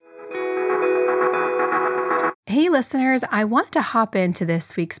Hey, listeners, I wanted to hop into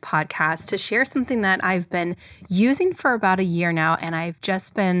this week's podcast to share something that I've been using for about a year now, and I've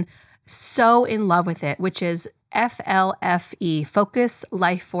just been so in love with it, which is FLFE, Focus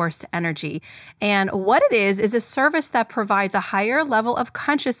Life Force Energy. And what it is a service that provides a higher level of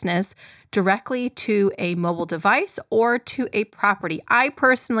consciousness directly to a mobile device or to a property. I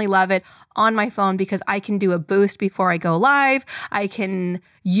personally love it on my phone because I can do a boost before I go live. I can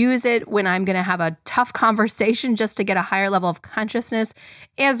use it when I'm going to have a tough conversation just to get a higher level of consciousness,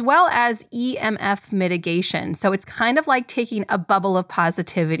 as well as EMF mitigation. So it's kind of like taking a bubble of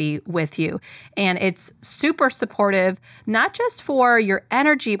positivity with you. And it's super supportive, not just for your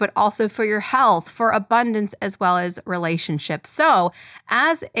energy, but also for your health, for abundance, as well as relationships. So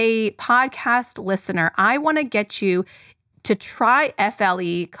as a podcast listener, I want to get you to try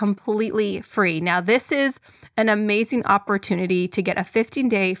FLE completely free. Now, this is an amazing opportunity to get a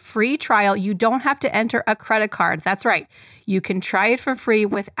 15-day free trial. You don't have to enter a credit card. That's right. You can try it for free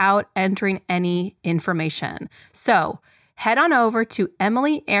without entering any information. So head on over to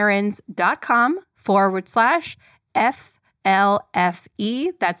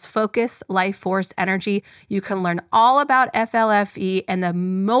EmilyAarons.com/FLFE. That's Focus Life Force Energy. You can learn all about FLFE and the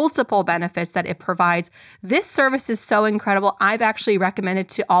multiple benefits that it provides. This service is so incredible. I've actually recommended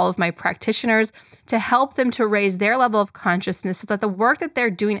to all of my practitioners to help them to raise their level of consciousness so that the work that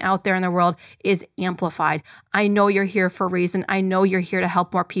they're doing out there in the world is amplified. I know you're here for a reason. I know you're here to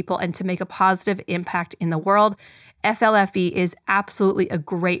help more people and to make a positive impact in the world. FLFE is absolutely a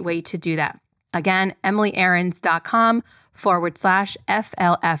great way to do that. Again,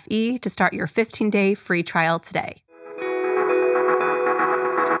 EmilyAarons.com/FLFE to start your 15-day free trial today.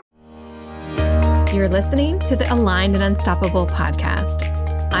 You're listening to the Aligned and Unstoppable podcast.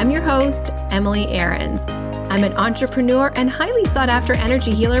 I'm your host, Emily Aarons. I'm an entrepreneur and highly sought after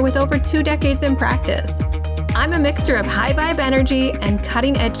energy healer with over 2 decades in practice. I'm a mixture of high vibe energy and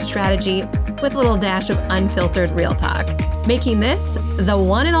cutting edge strategy with a little dash of unfiltered real talk, making this the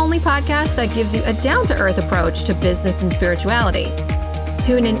one and only podcast that gives you a down-to-earth approach to business and spirituality.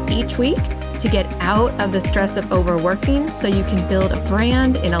 Tune in each week to get out of the stress of overworking so you can build a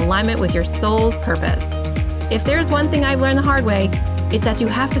brand in alignment with your soul's purpose. If there's one thing I've learned the hard way, it's that you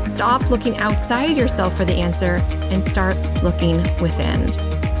have to stop looking outside yourself for the answer and start looking within.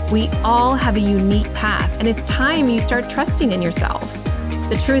 We all have a unique path, and it's time you start trusting in yourself.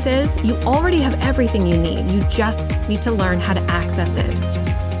 The truth is, you already have everything you need. You just need to learn how to access it.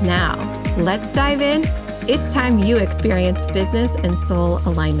 Now, let's dive in. It's time you experience business and soul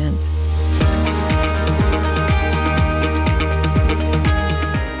alignment.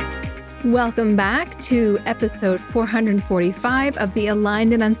 Welcome back to episode 445 of the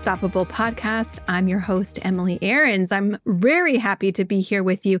Aligned and Unstoppable podcast. I'm your host, Emily Aarons. I'm very happy to be here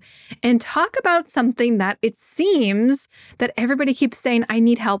with you and talk about something that it seems that everybody keeps saying, I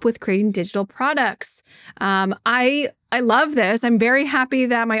need help with creating digital products. I love this. I'm very happy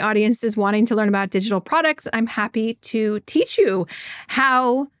that my audience is wanting to learn about digital products. I'm happy to teach you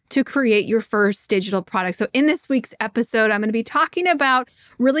how to create your first digital product. So in this week's episode, I'm going to be talking about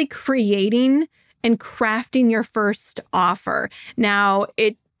really creating and crafting your first offer. Now,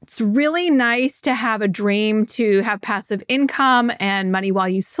 it's really nice to have a dream to have passive income and money while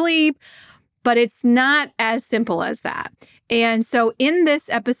you sleep, but it's not as simple as that. And so in this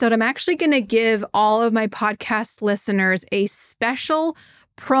episode, I'm actually going to give all of my podcast listeners a special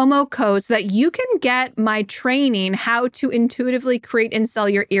promo code so that you can get my training, How to Intuitively Create and Sell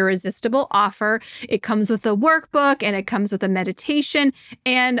Your Irresistible Offer. It comes with a workbook and it comes with a meditation.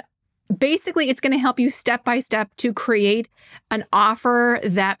 And basically, it's going to help you step by step to create an offer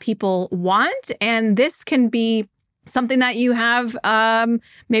that people want. And this can be something that you have,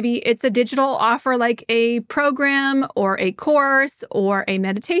 maybe it's a digital offer like a program or a course or a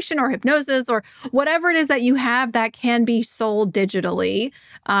meditation or hypnosis or whatever it is that you have that can be sold digitally.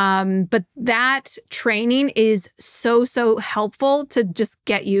 But that training is so helpful to just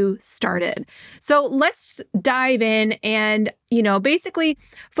get you started. So let's dive in and, basically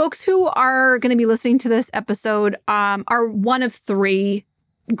folks who are going to be listening to this episode are one of 3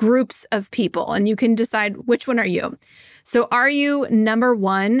 groups of people, and you can decide which one are you. So are you, number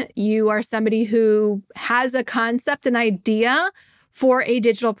 1, you are somebody who has a concept, an idea for a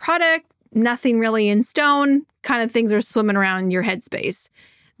digital product, nothing really in stone, kind of things are swimming around your headspace.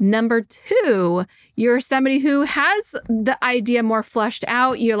 Number 2, you're somebody who has the idea more fleshed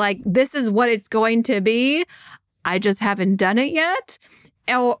out. You're like, this is what it's going to be. I just haven't done it yet.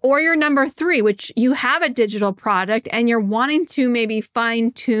 Or you're number 3, which you have a digital product and you're wanting to maybe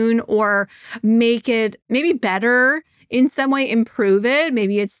fine tune or make it maybe better in some way improve it.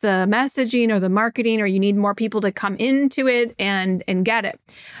 Maybe it's the messaging or the marketing, or you need more people to come into it and get it.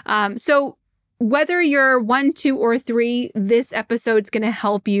 So whether you're 1, 2, or 3, this episode's going to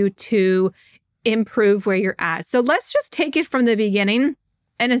help you to improve where you're at. So let's just take it from the beginning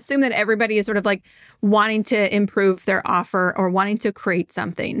and assume that everybody is sort of like wanting to improve their offer or wanting to create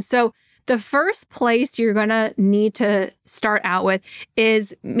something. So the first place you're going to need to start out with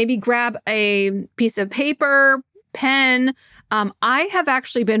is maybe grab a piece of paper, pen. I have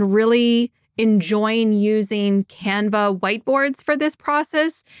actually been really enjoying using Canva whiteboards for this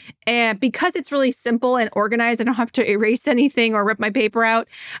process. And because it's really simple and organized, I don't have to erase anything or rip my paper out.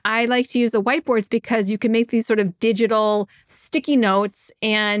 I like to use the whiteboards because you can make these sort of digital sticky notes,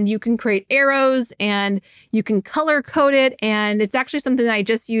 and you can create arrows and you can color code it. And it's actually something that I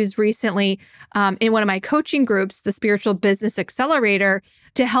just used recently in one of my coaching groups, the Spiritual Business Accelerator,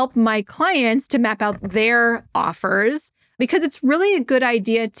 to help my clients to map out their offers, because it's really a good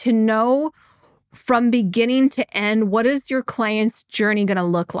idea to know from beginning to end, what is your client's journey going to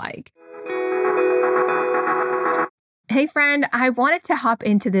look like? Hey friend, I wanted to hop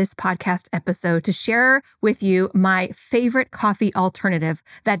into this podcast episode to share with you my favorite coffee alternative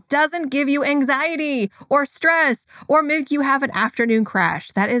that doesn't give you anxiety or stress or make you have an afternoon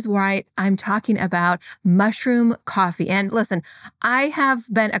crash. That is right. I'm talking about mushroom coffee. And listen, I have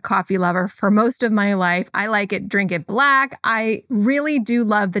been a coffee lover for most of my life. I like it, drink it black. I really do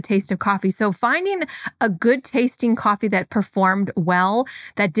love the taste of coffee. So finding a good tasting coffee that performed well,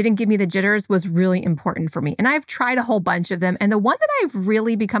 that didn't give me the jitters, was really important for me. And I've tried a whole bunch of them. And the one that I've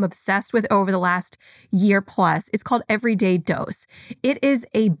really become obsessed with over the last year plus is called Everyday Dose. It is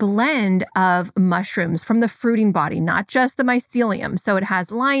a blend of mushrooms from the fruiting body, not just the mycelium. So it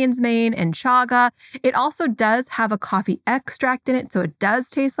has lion's mane and chaga. It also does have a coffee extract in it, so it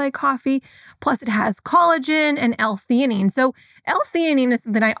does taste like coffee. Plus it has collagen and L-theanine. So L-theanine is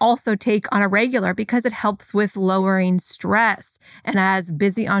something I also take on a regular because it helps with lowering stress. And as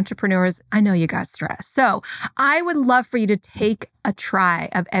busy entrepreneurs, I know you got stress. So I would love for you to take a try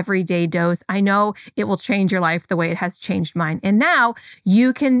of Everyday Dose. I know it will change your life the way it has changed mine. And now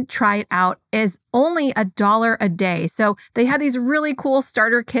you can try it out as only $1 a day. So they have these really cool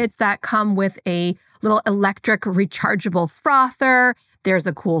starter kits that come with a little electric rechargeable frother. There's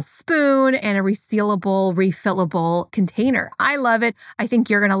a cool spoon and a resealable, refillable container. I love it. I think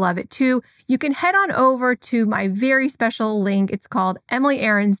you're going to love it too. You can head on over to my very special link. It's called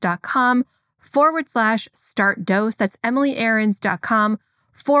EmilyAarons.com/start dose. That's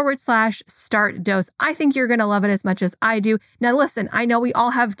EmilyAarons.com/start dose. I think you're going to love it as much as I do. Now, listen, I know we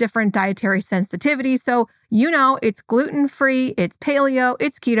all have different dietary sensitivities. So, it's gluten-free, it's paleo,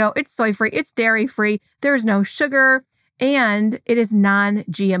 it's keto, it's soy-free, it's dairy-free. There's no sugar, and it is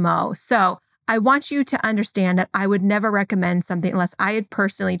non-GMO. So I want you to understand that I would never recommend something unless I had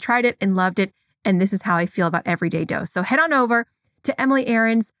personally tried it and loved it. And this is how I feel about Everyday Dose. So head on over to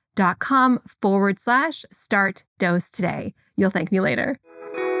EmilyAarons.com/start dose today. You'll thank me later.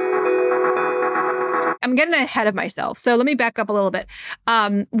 I'm getting ahead of myself. So let me back up a little bit.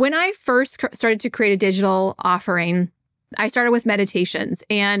 When I first started to create a digital offering, I started with meditations.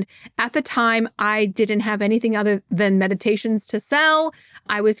 And at the time, I didn't have anything other than meditations to sell.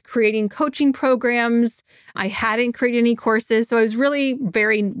 I was creating coaching programs. I hadn't created any courses. So I was really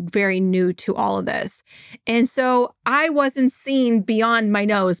very, very new to all of this. And so I wasn't seeing beyond my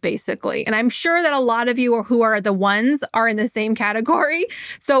nose, basically. And I'm sure that a lot of you who are the ones are in the same category.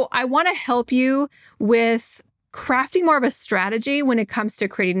 So I want to help you with crafting more of a strategy when it comes to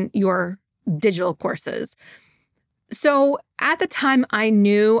creating your digital courses. So at the time, I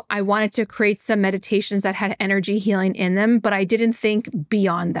knew I wanted to create some meditations that had energy healing in them, but I didn't think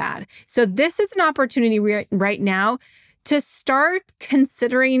beyond that. So this is an opportunity right now to start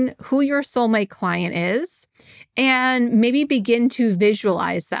considering who your soulmate client is and maybe begin to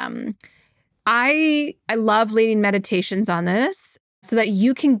visualize them. I love leading meditations on this so that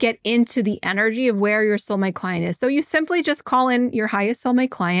you can get into the energy of where your soulmate client is. So you simply just call in your highest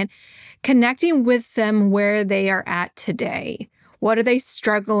soulmate client, connecting with them where they are at today. What are they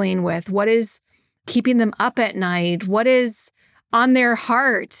struggling with? What is keeping them up at night? What is on their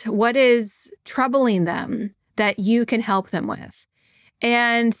heart? What is troubling them that you can help them with?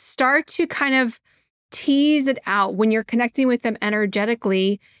 And start to kind of tease it out when you're connecting with them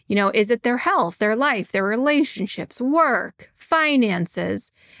energetically. Is it their health, their life, their relationships, work,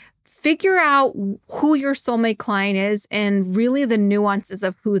 finances? Figure out who your soulmate client is and really the nuances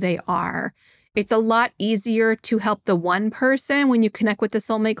of who they are. It's a lot easier to help the one person when you connect with the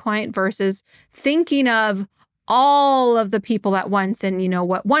soulmate client versus thinking of all of the people at once. And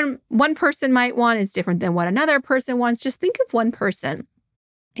what one person might want is different than what another person wants. Just think of one person.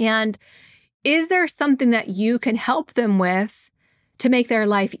 And is there something that you can help them with to make their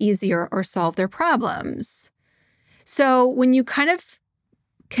life easier or solve their problems? So when you kind of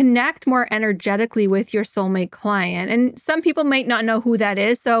connect more energetically with your soulmate client, and some people might not know who that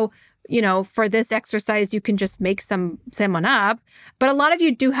is. So, for this exercise, you can just make someone up. But a lot of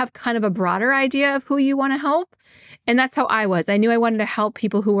you do have kind of a broader idea of who you want to help. And that's how I was. I knew I wanted to help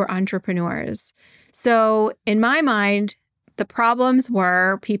people who were entrepreneurs. So in my mind, the problems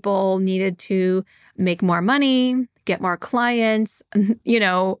were people needed to make more money, get more clients,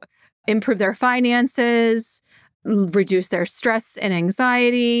 improve their finances, reduce their stress and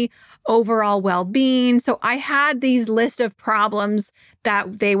anxiety, overall well-being. So I had these list of problems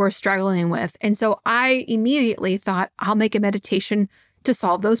that they were struggling with. And so I immediately thought, I'll make a meditation to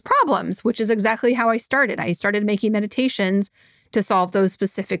solve those problems, which is exactly how I started. I started making meditations to solve those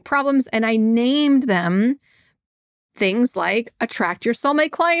specific problems. And I named them things like attract your soulmate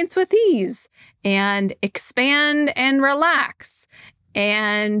clients with ease and expand and relax.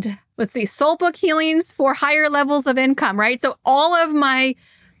 And let's see, soul book healings for higher levels of income, right? So all of my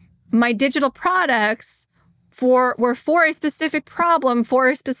digital products were for a specific problem, for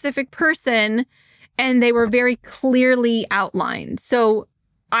a specific person, and they were very clearly outlined. So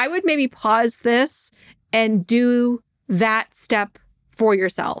I would maybe pause this and do that step for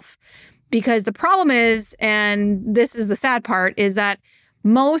yourself. Because the problem is, and this is the sad part, is that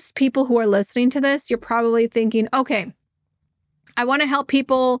most people who are listening to this, you're probably thinking, okay, I want to help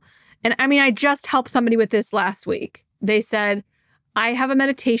people. And I just helped somebody with this last week. They said, I have a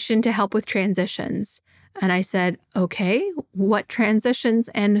meditation to help with transitions. And I said, okay, what transitions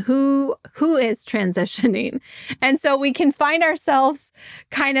and who is transitioning? And so we can find ourselves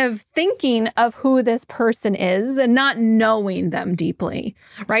kind of thinking of who this person is and not knowing them deeply,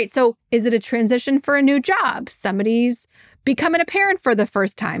 right? So is it a transition for a new job? Somebody's becoming a parent for the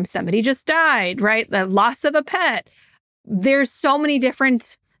first time. Somebody just died, right? The loss of a pet. There's so many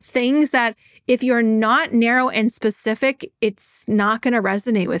different things that if you're not narrow and specific, it's not going to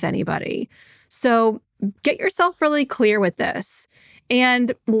resonate with anybody. So get yourself really clear with this.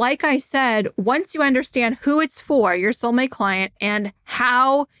 And like I said, once you understand who it's for, your soulmate client, and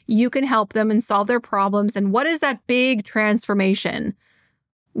how you can help them and solve their problems, and what is that big transformation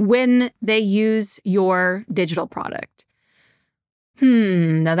when they use your digital product.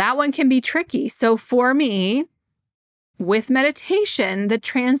 Now that one can be tricky. So for me, with meditation, the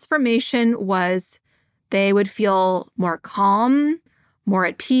transformation was they would feel more calm, more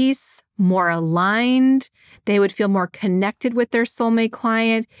at peace, more aligned. They would feel more connected with their soulmate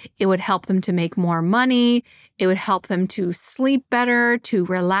client. It would help them to make more money. It would help them to sleep better, to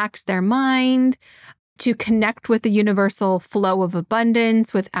relax their mind, to connect with the universal flow of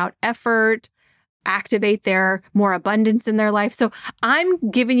abundance without effort, activate their more abundance in their life. So I'm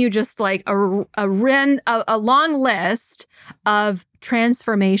giving you just like a long list of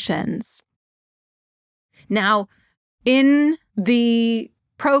transformations. Now, in the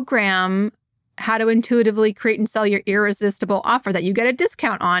program, How to Intuitively Create and Sell Your Irresistible Offer that you get a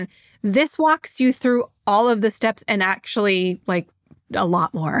discount on, this walks you through all of the steps and actually like a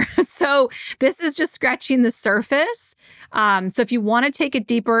lot more. So this is just scratching the surface. So if you want to take it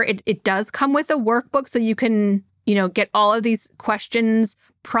deeper, it does come with a workbook so you can, get all of these questions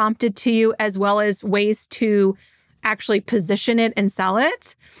prompted to you, as well as ways to actually position it and sell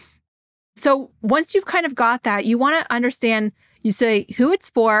it. So once you've kind of got that, you want to understand, you say who it's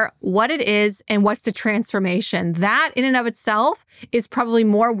for, what it is, and what's the transformation. That in and of itself is probably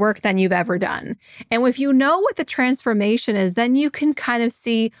more work than you've ever done. And if you know what the transformation is, then you can kind of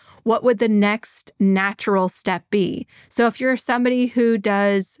see what would the next natural step be. So if you're somebody who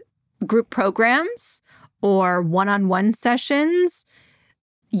does group programs or one-on-one sessions,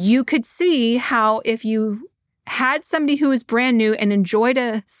 you could see how if you had somebody who was brand new and enjoyed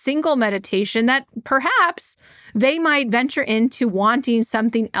a single meditation, that perhaps they might venture into wanting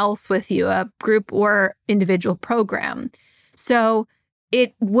something else with you, a group or individual program. So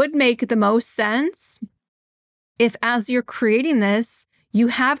it would make the most sense if, as you're creating this, you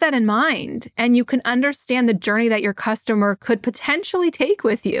have that in mind and you can understand the journey that your customer could potentially take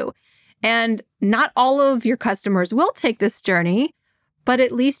with you. And not all of your customers will take this journey, but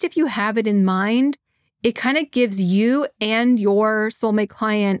at least if you have it in mind, it kind of gives you and your soulmate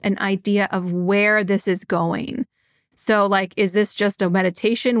client an idea of where this is going. So like, is this just a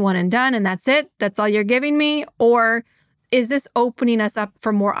meditation, one and done, and that's it? That's all you're giving me? Or is this opening us up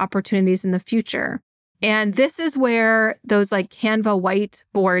for more opportunities in the future? And this is where those like Canva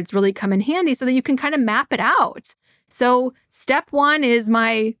whiteboards really come in handy so that you can kind of map it out. So step 1 is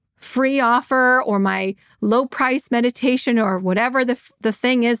my free offer or my low price meditation or whatever the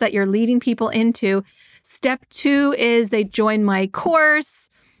thing is that you're leading people into. Step 2 is they join my course,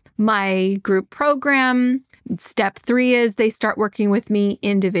 my group program. Step 3 is they start working with me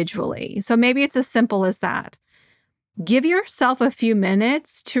individually. So maybe it's as simple as that. Give yourself a few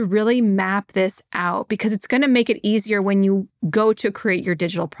minutes to really map this out because it's going to make it easier when you go to create your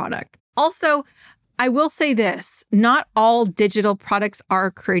digital product. Also, I will say this, not all digital products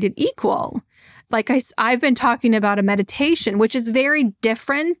are created equal. Like I've been talking about a meditation, which is very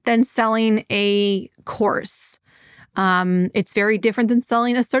different than selling a course. It's very different than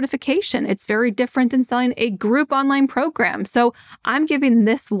selling a certification. It's very different than selling a group online program. So I'm giving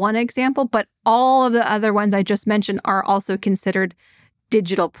this one example, but all of the other ones I just mentioned are also considered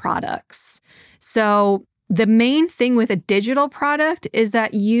digital products. So the main thing with a digital product is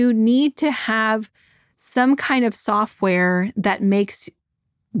that you need to have some kind of software that makes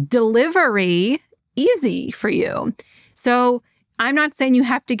delivery easy for you. So I'm not saying you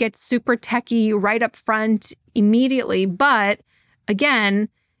have to get super techie right up front immediately, but again,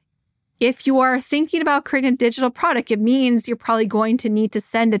 if you are thinking about creating a digital product, it means you're probably going to need to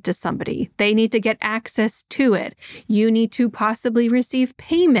send it to somebody. They need to get access to it. You need to possibly receive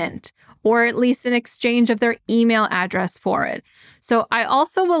payment or at least an exchange of their email address for it. So I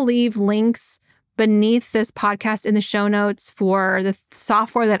also will leave links beneath this podcast in the show notes for the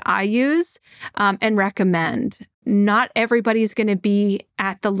software that I use and recommend. Not everybody's going to be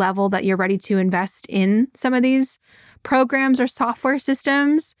at the level that you're ready to invest in some of these programs or software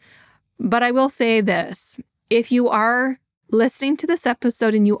systems. But I will say this, if you are listening to this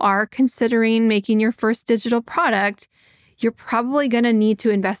episode and you are considering making your first digital product, you're probably going to need to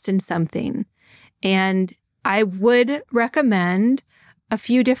invest in something. And I would recommend a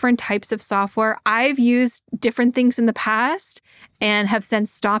few different types of software. I've used different things in the past and have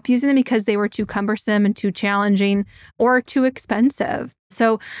since stopped using them because they were too cumbersome and too challenging or too expensive.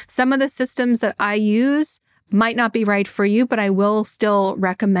 So some of the systems that I use might not be right for you, but I will still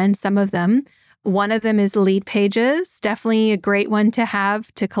recommend some of them. One of them is Leadpages, definitely a great one to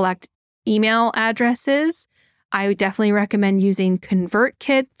have to collect email addresses. I would definitely recommend using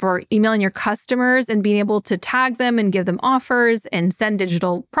ConvertKit for emailing your customers and being able to tag them and give them offers and send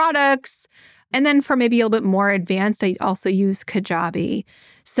digital products. And then for maybe a little bit more advanced, I also use Kajabi.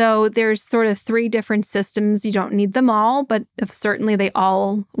 So there's sort of 3 different systems. You don't need them all, but certainly they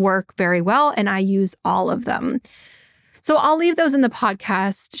all work very well, and I use all of them. So I'll leave those in the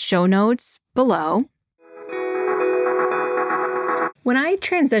podcast show notes below. When I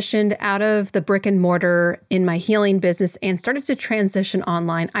transitioned out of the brick and mortar in my healing business and started to transition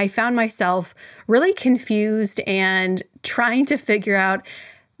online, I found myself really confused and trying to figure out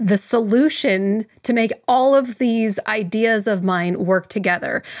the solution to make all of these ideas of mine work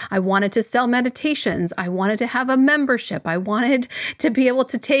together. I wanted to sell meditations. I wanted to have a membership. I wanted to be able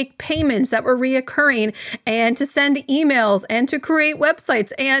to take payments that were reoccurring and to send emails and to create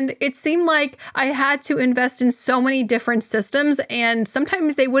websites. And it seemed like I had to invest in so many different systems, and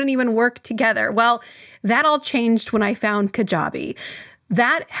sometimes they wouldn't even work together. Well, that all changed when I found Kajabi.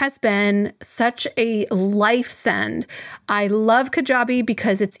 That has been such a life send. I love Kajabi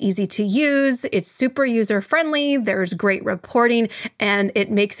because it's easy to use, it's super user-friendly, there's great reporting, and it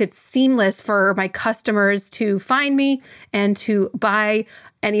makes it seamless for my customers to find me and to buy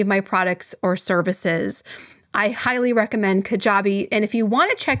any of my products or services. I highly recommend Kajabi. And if you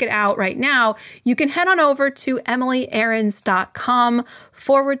want to check it out right now, you can head on over to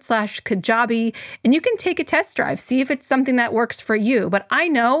EmilyAarons.com/Kajabi and you can take a test drive, see if it's something that works for you. But I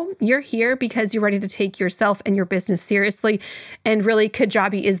know you're here because you're ready to take yourself and your business seriously. And really,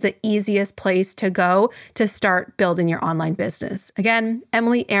 Kajabi is the easiest place to go to start building your online business. Again,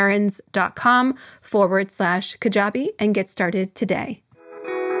 EmilyAarons.com/Kajabi and get started today.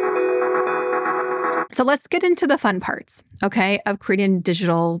 So let's get into the fun parts, okay, of creating a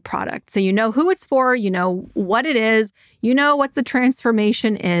digital product. So you know who it's for, you know what it is, you know what the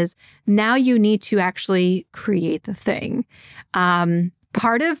transformation is. Now you need to actually create the thing.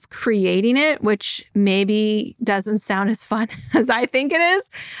 Part of creating it, which maybe doesn't sound as fun as I think it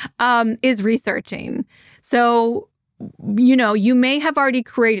is researching. So, you know, you may have already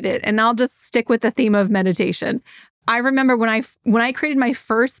created it, and I'll just stick with the theme of meditation. I remember when I created my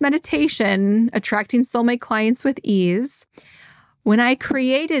first meditation, Attracting Soulmate Clients with Ease, When I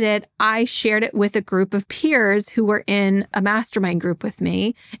created it, I shared it with a group of peers who were in a mastermind group with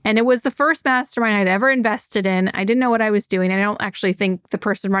me. And it was the first mastermind I'd ever invested in. I didn't know what I was doing. I don't actually think the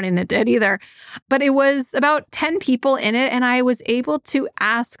person running it did either. But it was about 10 people in it. And I was able to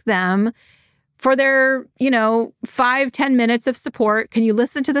ask them for their, 5-10 minutes of support. Can you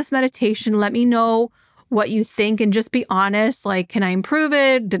listen to this meditation? Let me know what you think and just be honest. Like, can I improve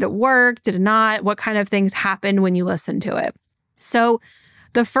it? Did it work? Did it not? What kind of things happened when you listened to it? So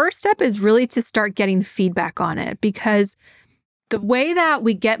the first step is really to start getting feedback on it, because the way that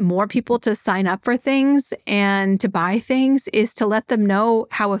we get more people to sign up for things and to buy things is to let them know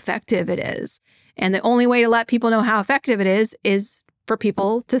how effective it is. And the only way to let people know how effective it is for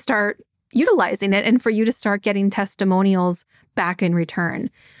people to start utilizing it and for you to start getting testimonials back in return.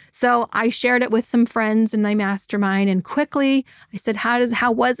 So I shared it with some friends in my mastermind, and quickly I said,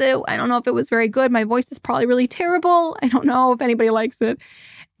 how was it? I don't know if it was very good. My voice is probably really terrible. I don't know if anybody likes it.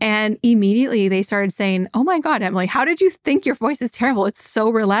 And immediately they started saying, oh my God, Emily, how did you think your voice is terrible? It's so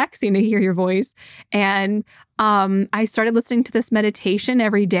relaxing to hear your voice. And I started listening to this meditation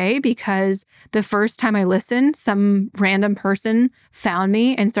every day, because the first time I listened, some random person found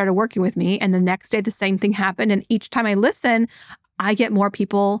me and started working with me. And the next day, the same thing happened. And each time I listen, I get more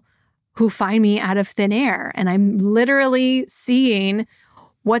people who find me out of thin air. And I'm literally seeing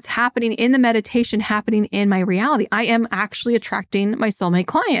what's happening in the meditation happening in my reality. I am actually attracting my soulmate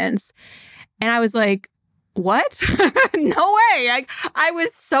clients. And I was like, what? No way. I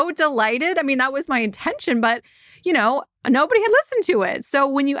was so delighted. I mean, that was my intention, but nobody had listened to it. So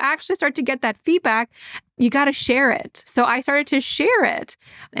when you actually start to get that feedback, you got to share it. So I started to share it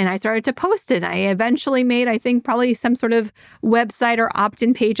and I started to post it. I eventually made, I think, probably some sort of website or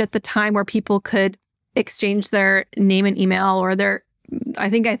opt-in page at the time where people could exchange their name and email, or I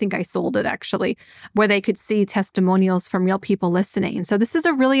think I sold it actually, where they could see testimonials from real people listening. So this is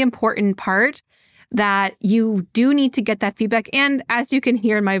a really important part, that you do need to get that feedback. And as you can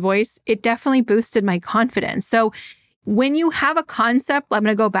hear in my voice, it definitely boosted my confidence. So when you have a concept, I'm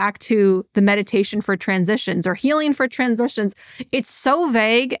going to go back to the meditation for transitions or healing for transitions. It's so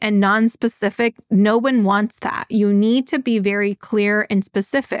vague and non-specific. No one wants that. You need to be very clear and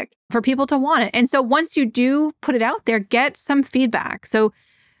specific for people to want it. And so once you do put it out there, get some feedback. So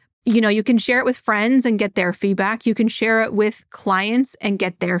you can share it with friends and get their feedback. You can share it with clients and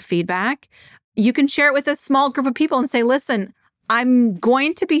get their feedback. You can share it with a small group of people and say, listen, I'm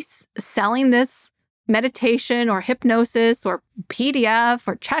going to be selling this meditation or hypnosis or PDF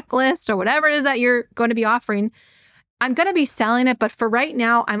or checklist or whatever it is that you're going to be offering. I'm going to be selling it, but for right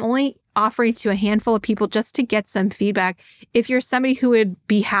now, I'm only offering to a handful of people just to get some feedback. If you're somebody who would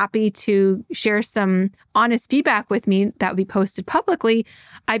be happy to share some honest feedback with me that would be posted publicly,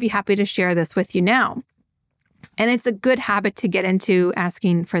 I'd be happy to share this with you now. And it's a good habit to get into,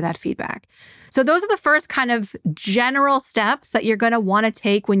 asking for that feedback. So those are the first kind of general steps that you're going to want to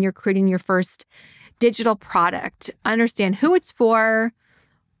take when you're creating your first digital product. Understand who it's for,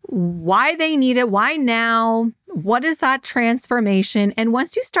 why they need it, why now, what is that transformation? And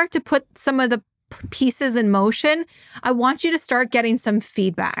once you start to put some of the pieces in motion, I want you to start getting some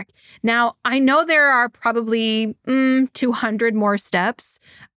feedback. Now, I know there are probably 200 more steps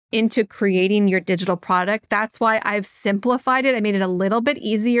into creating your digital product. That's why I've simplified it. I made it a little bit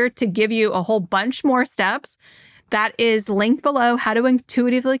easier to give you a whole bunch more steps. That is linked below, how to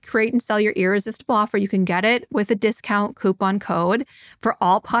intuitively create and sell your irresistible offer. You can get it with a discount coupon code for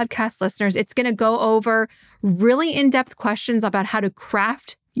all podcast listeners. It's going to go over really in-depth questions about how to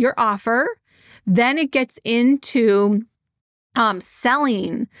craft your offer. Then it gets into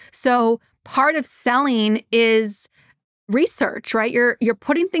selling. So part of selling is research, right? You're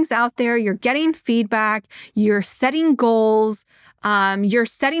putting things out there, you're getting feedback, you're setting goals, you're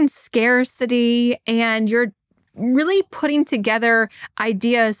setting scarcity, and you're really putting together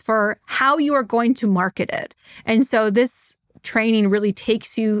ideas for how you are going to market it. And so this training really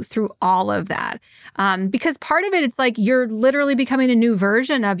takes you through all of that. Because part of it, it's like you're literally becoming a new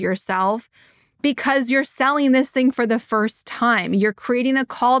version of yourself because you're selling this thing for the first time. You're creating a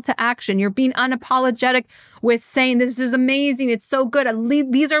call to action. You're being unapologetic with saying, this is amazing. It's so good.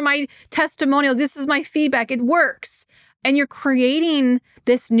 These are my testimonials. This is my feedback. It works. And you're creating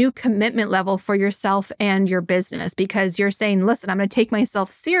this new commitment level for yourself and your business because you're saying, listen, I'm going to take myself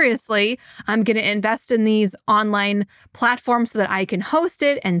seriously. I'm going to invest in these online platforms so that I can host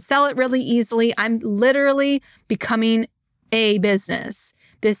it and sell it really easily. I'm literally becoming a business.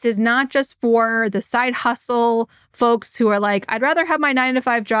 This is not just for the side hustle folks who are like, I'd rather have my 9 to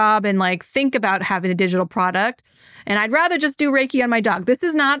 5 job and like think about having a digital product. And I'd rather just do Reiki on my dog. This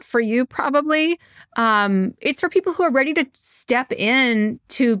is not for you, probably. It's for people who are ready to step in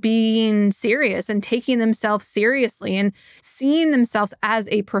to being serious and taking themselves seriously and seeing themselves as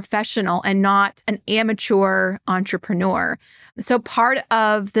a professional and not an amateur entrepreneur. So part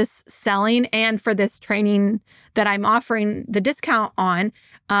of this selling and for this training that I'm offering the discount on,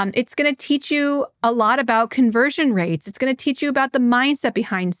 it's going to teach you a lot about conversion rates. It's going to teach you about the mindset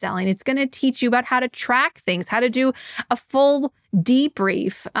behind selling. It's going to teach you about how to track things, how to do a full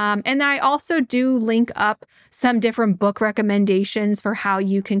debrief. And I also do link up some different book recommendations for how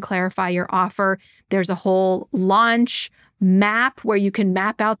you can clarify your offer. There's a whole launch map where you can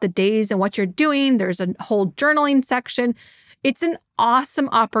map out the days and what you're doing. There's a whole journaling section. It's an awesome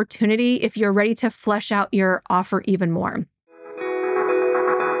opportunity if you're ready to flesh out your offer even more.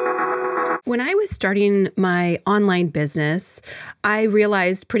 When I was starting my online business, I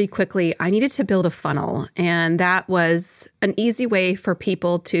realized pretty quickly I needed to build a funnel. And that was an easy way for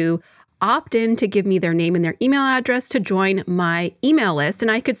people to opt in to give me their name and their email address to join my email list.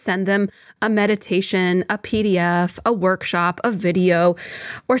 And I could send them a meditation, a PDF, a workshop, a video,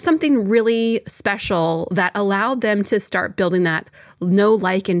 or something really special that allowed them to start building that know,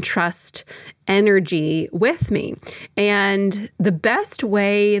 like, and trust energy with me. And the best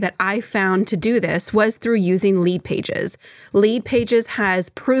way that I found to do this was through using Leadpages. Leadpages has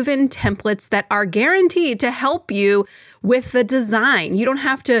proven templates that are guaranteed to help you with the design. You don't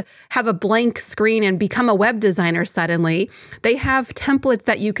have to have a blank screen and become a web designer suddenly. They have templates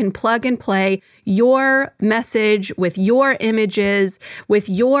that you can plug and play your message with your images, with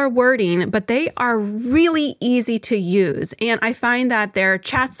your wording, but they are really easy to use. And I find that their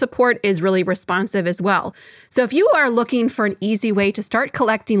chat support is really responsive as well. So if you are looking for an easy way to start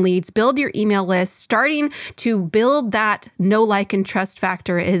collecting leads, build your email list, starting to build that know, like, and trust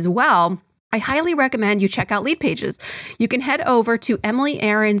factor as well, I highly recommend you check out Leadpages. You can head over to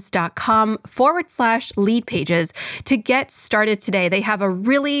emilyaarons.com/Leadpages to get started today. They have a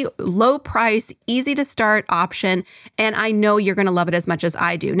really low price, easy to start option, and I know you're going to love it as much as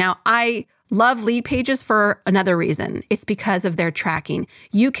I do. Now, I love Leadpages for another reason. It's because of their tracking.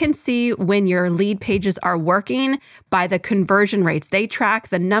 You can see when your Leadpages are working by the conversion rates. They track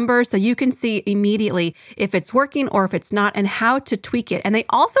the numbers so you can see immediately if it's working or if it's not and how to tweak it. And they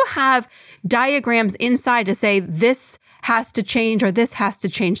also have diagrams inside to say this has to change or this has to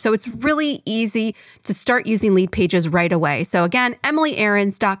change. So it's really easy to start using Leadpages right away. So again,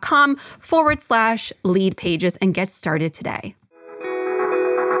 emilyaarons.com/Leadpages and get started today.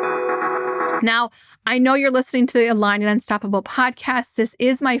 Now, I know you're listening to the Aligned and Unstoppable podcast. This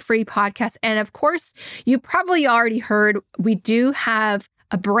is my free podcast. And of course, you probably already heard we do have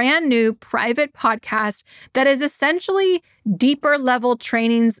a brand new private podcast that is essentially deeper level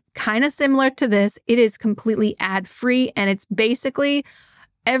trainings, kind of similar to this. It is completely ad-free, and it's basically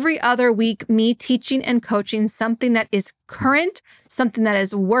every other week, me teaching and coaching something that is current, something that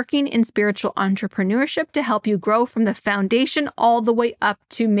is working in spiritual entrepreneurship to help you grow from the foundation all the way up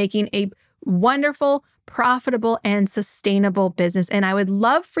to making a wonderful, profitable, and sustainable business. And I would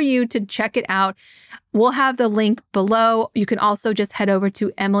love for you to check it out. We'll have the link below. You can also just head over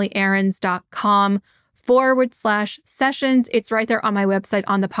to emilyaarons.com/sessions. It's right there on my website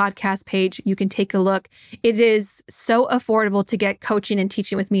on the podcast page. You can take a look. It is so affordable to get coaching and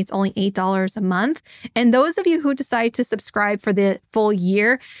teaching with me. It's only $8 a month. And those of you who decide to subscribe for the full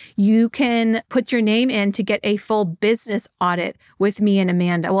year, you can put your name in to get a full business audit with me and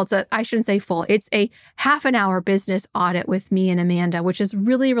Amanda. Well, I shouldn't say full. It's a half an hour business audit with me and Amanda, which is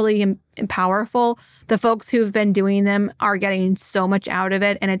really, really powerful. The folks who've been doing them are getting so much out of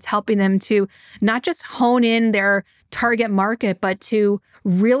it, and it's helping them to not just hone in their target market, but to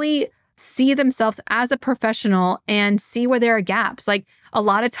really see themselves as a professional and see where there are gaps. Like a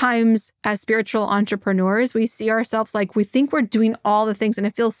lot of times as spiritual entrepreneurs, we see ourselves like we think we're doing all the things and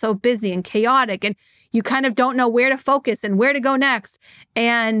it feels so busy and chaotic, and you kind of don't know where to focus and where to go next.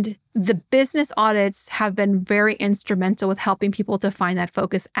 And the business audits have been very instrumental with helping people to find that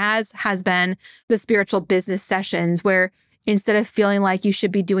focus, as has been the spiritual business sessions, where instead of feeling like you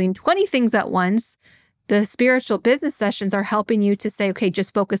should be doing 20 things at once, the spiritual business sessions are helping you to say, okay,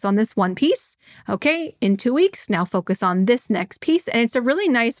 just focus on this one piece. Okay, in 2 weeks, now focus on this next piece. And it's a really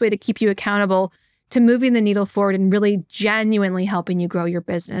nice way to keep you accountable to moving the needle forward and really genuinely helping you grow your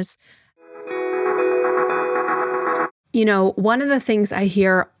business. You know, one of the things I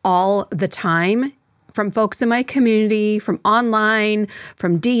hear all the time from folks in my community, from online,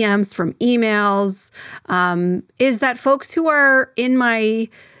 from DMs, from emails, is that folks who are in my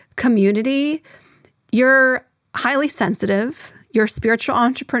community, you're highly sensitive. You're spiritual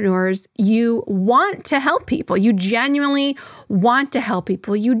entrepreneurs. You want to help people. You genuinely want to help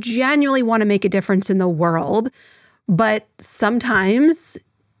people. You genuinely want to make a difference in the world. But sometimes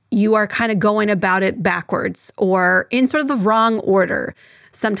you are kind of going about it backwards or in sort of the wrong order.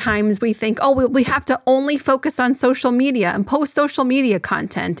 Sometimes we think, oh, we have to only focus on social media and post social media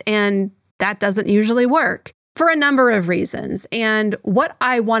content. And that doesn't usually work for a number of reasons. And what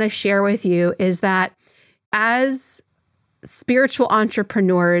I want to share with you is that as spiritual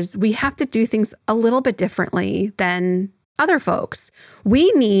entrepreneurs, we have to do things a little bit differently than other folks.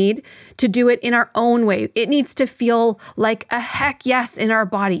 We need to do it in our own way. It needs to feel like a heck yes in our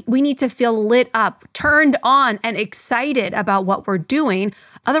body. We need to feel lit up, turned on, and excited about what we're doing.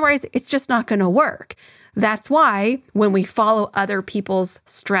 Otherwise, it's just not going to work. That's why when we follow other people's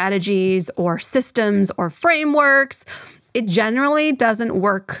strategies or systems or frameworks, it generally doesn't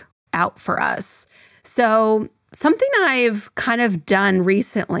work out for us. So something I've kind of done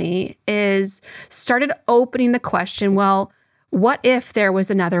recently is started opening the question, well, what if there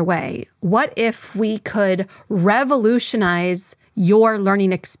was another way? What if we could revolutionize your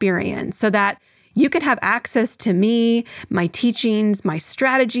learning experience so that you could have access to me, my teachings, my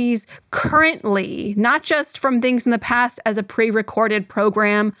strategies currently, not just from things in the past as a pre-recorded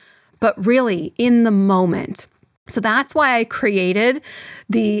program, but really in the moment. So that's why I created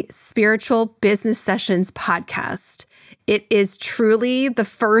the Spiritual Business Sessions podcast. It is truly the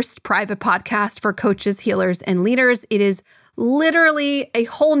first private podcast for coaches, healers, and leaders. It is literally a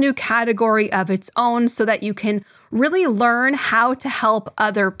whole new category of its own so that you can really learn how to help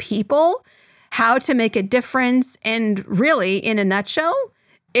other people, how to make a difference, and really, in a nutshell,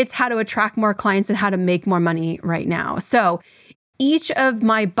 it's how to attract more clients and how to make more money right now. So each of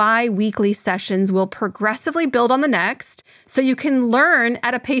my bi-weekly sessions will progressively build on the next, so you can learn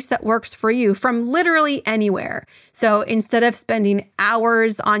at a pace that works for you from literally anywhere. So instead of spending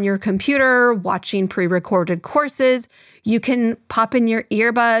hours on your computer watching pre-recorded courses, you can pop in your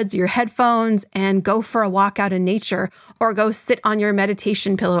earbuds, your headphones, and go for a walk out in nature, or go sit on your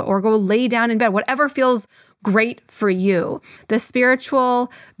meditation pillow, or go lay down in bed, whatever feels great for you. The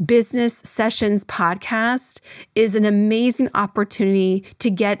Spiritual Business Sessions podcast is an amazing opportunity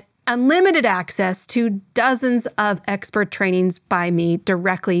to get unlimited access to dozens of expert trainings by me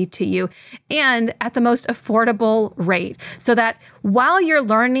directly to you and at the most affordable rate, so that while you're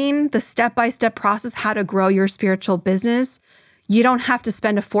learning the step-by-step process how to grow your spiritual business, you don't have to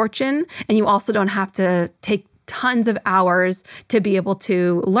spend a fortune, and you also don't have to take tons of hours to be able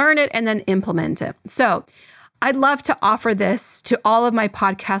to learn it and then implement it. So I'd love to offer this to all of my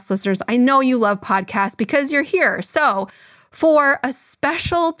podcast listeners. I know you love podcasts because you're here. So for a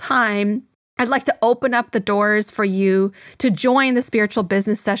special time, I'd like to open up the doors for you to join the Spiritual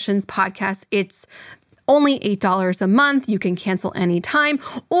Business Sessions podcast. It's only $8 a month. You can cancel anytime.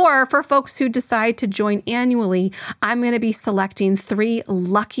 Or for folks who decide to join annually, I'm going to be selecting 3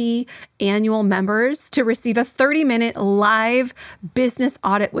 lucky annual members to receive a 30-minute live business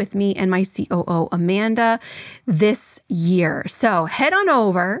audit with me and my COO, Amanda, this year. So head on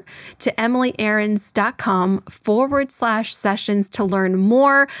over to emilyaarons.com/sessions to learn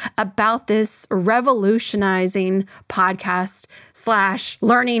more about this revolutionizing podcast /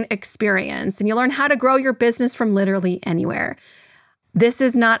 learning experience. And you'll learn how to grow your business from literally anywhere. This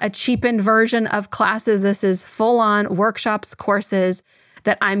is not a cheapened version of classes. This is full-on workshops, courses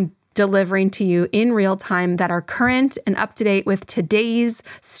that I'm delivering to you in real time that are current and up to date with today's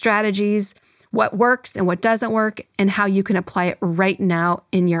strategies, what works and what doesn't work, and how you can apply it right now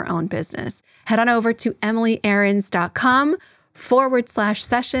in your own business. Head on over to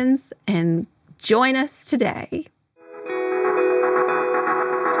emilyaarons.com/sessions and join us today.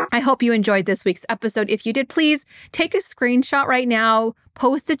 I hope you enjoyed this week's episode. If you did, please take a screenshot right now,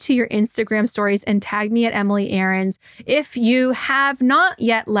 post it to your Instagram stories, and tag me at Emily Aarons. If you have not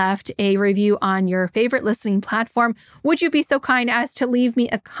yet left a review on your favorite listening platform, would you be so kind as to leave me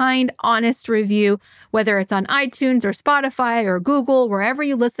a kind, honest review, whether it's on iTunes or Spotify or Google, wherever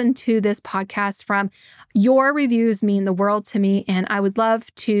you listen to this podcast from. Your reviews mean the world to me, and I would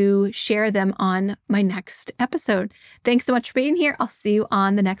love to share them on my next episode. Thanks so much for being here. I'll see you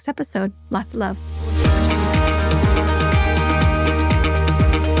on the next episode. Lots of love.